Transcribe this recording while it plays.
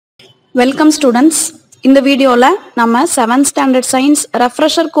Welcome students. இந்த வீடியோல நம்ம 7th standard science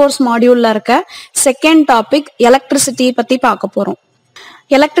refresher course moduleல இருக்க second topic electricity பத்தி பார்க்க போறோம்.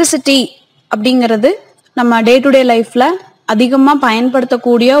 Electricity அப்படிங்கிறது நம்ம day to day lifeல அதிகமா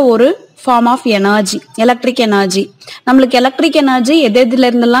பயன்படுத்தக்கூடிய ஒரு form of energy, electric energy. நம்மளுக்கு electric energy எதுல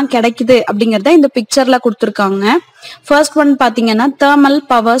இருந்தெல்லாம் கிடைக்குது அப்படிங்கறத இந்த பிக்சர்ல கொடுத்திருக்காங்க. First one பாத்தீங்கன்னா thermal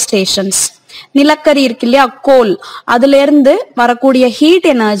power stations. நிலக்கரி இருக்கு இல்லையா, கோல், அதுல இருந்து வரக்கூடிய ஹீட்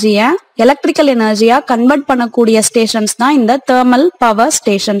எனர்ஜிய எலக்ட்ரிக்கல் எனர்ஜியா கன்வெர்ட் பண்ணக்கூடிய ஸ்டேஷன்ஸ் தான் இந்த தெர்மல் பவர்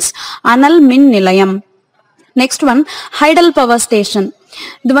ஸ்டேஷன்ஸ், அனல் மின் நிலையம். Next one hydel power station.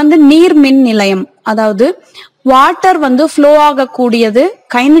 இது வந்து நீர் மின் நிலையம், அதாவது வாட்டர் வந்து ஃப்ளோ ஆகக்கூடியது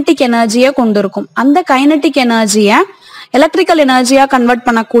கைனடிக் எனர்ஜியை கொண்டிருக்கும். அந்த கைனடிக் எனர்ஜிய எலக்ட்ரிக்கல் எனர்ஜியா கன்வெர்ட்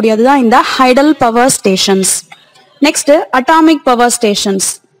பண்ணக்கூடியது தான் இந்த hydel power stations. Next atomic power stations.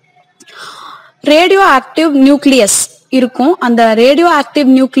 Radio active nucleus இருக்கும். அந்த ரேடியோ ஆக்டிவ்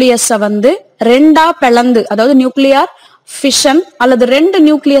நியூக்ளியஸ வந்து ரெண்டா பிளந்து, அதாவது நியூக்ளியர் ஃபிஷன் அல்லது ரெண்டு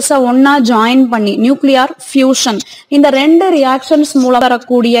நியூக்ளியஸ ஒன்னா ஜாயின் பண்ணி நியூக்ளியர் ஃபியூஷன், இந்த ரெண்டு ரியாக்ஷன்ஸ் மூலம்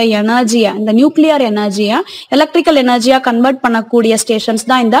வரக்கூடிய எனர்ஜியா, இந்த நியூக்ளியர் எனர்ஜியா எலக்ட்ரிக்கல் எனர்ஜியா கன்வெர்ட் பண்ணக்கூடிய ஸ்டேஷன்ஸ்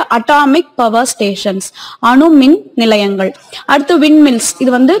தான் இந்த அட்டாமிக் பவர் ஸ்டேஷன்ஸ், அணு மின் நிலையங்கள். அடுத்து விண்மில்ஸ்.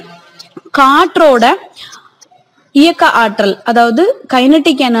 இது வந்து காற்றோட இயக்க ஆற்றல், அதாவது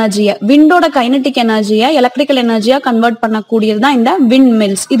கைனடிக் எனர்ஜியா, விண்டோட கைனடிக் எனர்ஜியா எலக்ட்ரிக்கல் எனர்ஜியா கன்வெர்ட் பண்ணக்கூடியதுதான் இந்த விண்ட்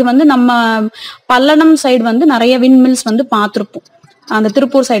மில்ஸ். இது வந்து நம்ம பல்லடம் சைடு வந்து நிறைய விண்ட் மில்ஸ் வந்து பார்த்திருப்போம், அந்த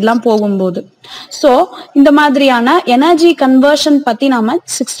திருப்பூர் சைட்லாம் போகும்போது. சோ இந்த மாதிரியான எனர்ஜி கன்வர்ஷன் பத்தி நாம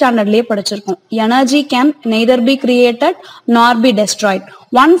 6th ஸ்டாண்டர்ட்லயே படிச்சிருக்கோம். Energy can neither be created நார் B Detroit.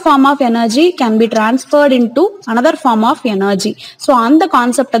 One form of energy can be transferred into another form of energy. So அந்த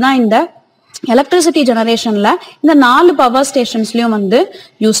கான்செப்ட் தான் இந்த எலக்ட்ரிசிட்டி ஜெனரேஷன்ல இந்த 4 பவர் ஸ்டேஷன்ஸ்லயும் வந்து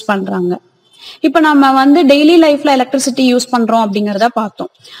யூஸ் பண்றாங்க. இப்ப நம்ம வந்து டெய்லி லைஃப்ல எலக்ட்ரிசிட்டி யூஸ் பண்றோம் அப்படிங்கறத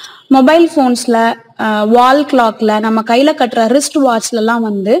பார்த்தோம். மொபைல் போன்ஸ்ல, வால் கிளாக்ல, நம்ம கையில கட்டுற ரிஸ்ட் வாட்ச்ல எல்லாம்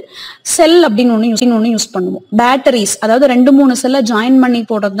வந்து செல் அப்படின்னு ஒண்ணு யூஸ் பண்ணுவோம். பேட்டரிஸ், அதாவது 2-3 செல்ல ஜாயின் பண்ணி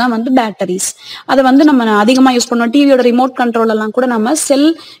போடுறது தான் வந்து பேட்டரிஸ். அதை வந்து நம்ம அதிகமா யூஸ் பண்ணுவோம். டிவியோட ரிமோட் கண்ட்ரோல் எல்லாம் கூட நம்ம செல்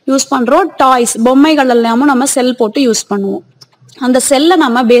யூஸ் பண்றோம். டாய்ஸ், பொம்மைகள் எல்லாமும் நம்ம செல் போட்டு யூஸ் பண்ணுவோம். அந்த செல்ல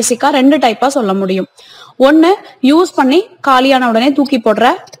நம்ம பேசிக்கா 2 டைப்பா சொல்ல முடியும். ஒன்னு யூஸ் பண்ணி காலியான உடனே தூக்கி போடுற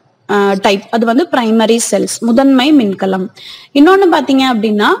டைப், அது வந்து பிரைமரி செல்ஸ், முதன்மை மின்கலம். இன்னொன்னு பாத்தீங்க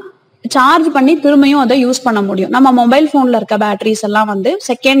அப்படின்னா சார்ஜ் பண்ணி திரும்பியும் அதை யூஸ் பண்ண முடியும். நம்ம மொபைல் போன்ல இருக்க பேட்டரிஸ் எல்லாம் வந்து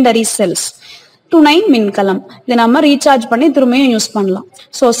செகண்டரி செல்ஸ், துணை மின்கலம். இதை நம்ம ரீசார்ஜ் பண்ணி திரும்பியும் யூஸ் பண்ணலாம்.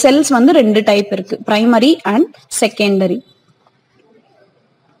 சோ செல்ஸ் வந்து 2 டைப் இருக்கு, பிரைமரி அண்ட் செகண்டரி.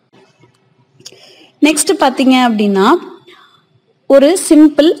 நெக்ஸ்ட் பாத்தீங்க அப்படின்னா ஒரு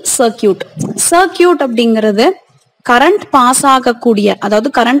சிம்பிள் சர்க்கியூட். சர்க்கியூட் அப்படிங்கிறது கரண்ட் பாஸ் ஆகக்கூடிய, அதாவது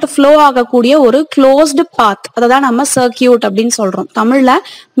கரண்ட் ஃப்ளோ ஆகக்கூடிய ஒரு க்ளோஸ்டு பாத், அதான் நம்ம சர்க்கியூட் அப்படின்னு சொல்றோம். தமிழ்ல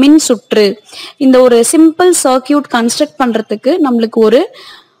மின் சுற்று. இந்த ஒரு சிம்பிள் சர்க்கியூட் கன்ஸ்ட்ரக்ட் பண்றதுக்கு நம்மளுக்கு ஒரு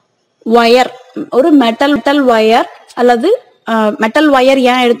வயர், ஒரு மெட்டல் வயர் அல்லது மெட்டல் வயர்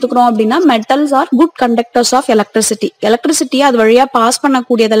ஏன் எடுத்துக்கிறோம் அப்படின்னா metals are good conductors of electricity. எலக்ட்ரிசிட்டியை அது வழியா பாஸ்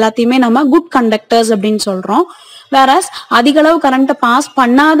பண்ணக்கூடியது எல்லாத்தையுமே நம்ம குட் கண்டக்டர்ஸ் அப்படின்னு சொல்றோம். வேறஸ் அதிக அளவு கரண்ட் பாஸ்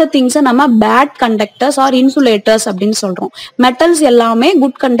பண்ணாத திங்ஸ் நம்ம பேட் கண்டக்டர்ஸ் ஆர் இன்சுலேட்டர்ஸ் அப்படின்னு சொல்றோம். மெட்டல்ஸ் எல்லாமே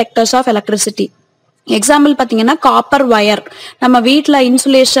good conductors of electricity. Example பாத்தீங்கன்னா காப்பர் வயர். நம்ம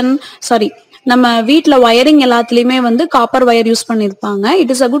வீட்ல வயரிங் எல்லாத்துலயுமே வந்து காப்பர் வயர் யூஸ் பண்ணிருப்பாங்க.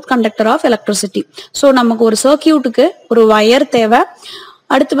 It is a good conductor of electricity. So நமக்கு ஒரு சர்க்கியூட்டுக்கு ஒரு வயர் தேவை.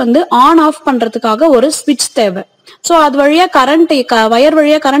 அடுத்து வந்து ஆன் ஆஃப் பண்றதுக்காக ஒரு ஸ்விட்ச் தேவை. சோ அது வழியா கரண்ட், வயர்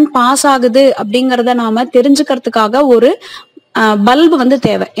வழியா கரண்ட் பாஸ் ஆகுது அப்படிங்கறத நாம தெரிஞ்சுக்கிறதுக்காக ஒரு பல்பு வந்து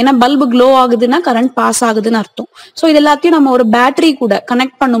தேவை. ஏன்னா பல்பு க்ளோ ஆகுதுன்னா கரண்ட் பாஸ் ஆகுதுன்னு அர்த்தம். சோ இது எல்லாத்தையும் நம்ம ஒரு பேட்டரி கூட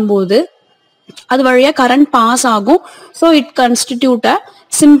கனெக்ட் பண்ணும்போது அது வழியா கரண்ட் பாஸ் ஆகும். So it constitute a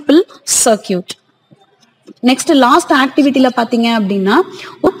simple circuit. Next last ஆக்டிவிட்டில பாத்தீங்க அப்படின்னா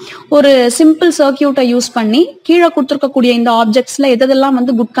ஒரு சிம்பிள் சர்க்கியூட்டை யூஸ் பண்ணி கீழே கொடுத்துருக்கக்கூடிய இந்த ஆப்ஜெக்ட்ஸ்ல எதெல்லாம்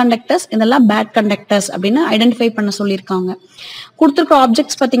வந்து குட் கண்டக்டர்ஸ், இதெல்லாம் பேட் கண்டக்டர்ஸ் அப்படின்னு ஐடென்டிஃபை பண்ண சொல்லியிருக்காங்க. கொடுத்துருக்க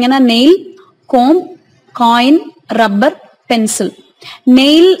ஆப்ஜெக்ட்ஸ் பாத்தீங்கன்னா nail, Kom, coin, rubber, pencil.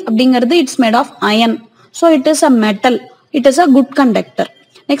 Nail அப்படிங்கிறது it's made of iron. So it is a metal, it is a good conductor.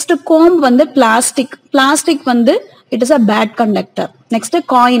 Next Kom வந்து பிளாஸ்டிக் வந்து it is a bad conductor. Next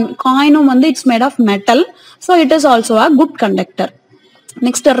coin வந்து it's made of metal, so it is also a good conductor.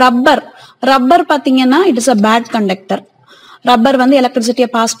 Next rubber பாத்தீங்கன்னா it is a bad conductor. Rubber வந்து எலக்ட்ரிசிட்டியை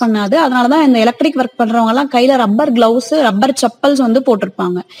pass பண்ணாது. அதனாலதான் இந்த electric work பண்றவங்க எல்லாம் கையில ரப்பர் கிளவுஸ், ரப்பர் செப்பல்ஸ் வந்து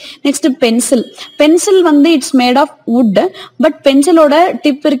போட்டிருப்பாங்க. நெக்ஸ்ட் பென்சில் வந்து it's made of would, but பென்சிலோட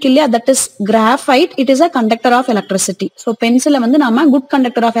tip இருக்கு இல்லையா, that is graphite. It is a conductor of electricity. So பென்சிலை வந்து நாம குட்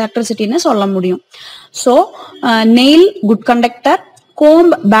கண்டக்டர் ஆஃப் எலக்ட்ரிசிட்டின்னு சொல்ல முடியும். So nail good conductor, comb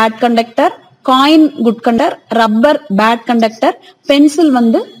bad conductor, coin good conductor, rubber bad conductor, pencil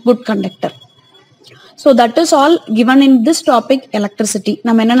வந்து good conductor. So that is all given in this topic electricity.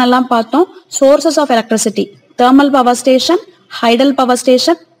 நம்ம என்னென்னலாம் பார்த்தோம்? Sources of electricity, thermal power station, hydel power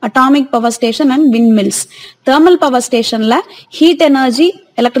station, atomic power station and windmills. Thermal power stationல heat energy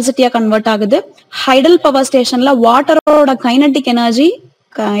electricity convert ஆகுது. Hydel power stationல water ஓட kinetic energy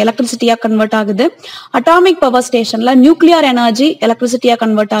electricity convert ஆகுது. Atomic power stationல nuclear energy electricity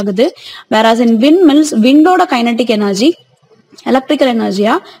convert ஆகுது. Whereas in windmills wind ஓட kinetic energy electrical energy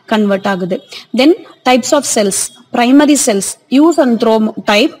convert ஆகுது. Then types of cells, primary cells use and throw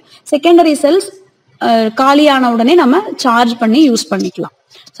type, secondary cells காலியான உடனே நம்ம charge பண்ணி use பண்ணிக்கலாம்.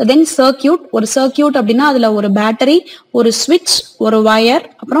 So then circuit, ஒரு circuit அப்படின்னா அதுல ஒரு பேட்டரி, ஒரு switch, ஒரு wire,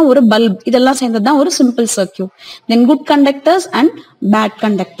 அப்புறம் ஒரு bulb, இதெல்லாம் சேர்ந்தது தான் ஒரு simple circuit. Then good conductors and bad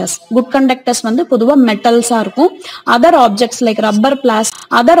conductors. Good conductors வந்து பொதுவா மெட்டல்ஸா இருக்கும். other objects like rubber,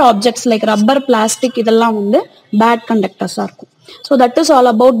 plastic இதெல்லாம் வந்து bad conductorsஆ இருக்கும். So that is all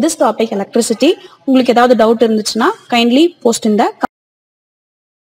about this topic electricity. உங்களுக்கு ஏதாவது டவுட் இருந்துச்சுன்னா kindly post in the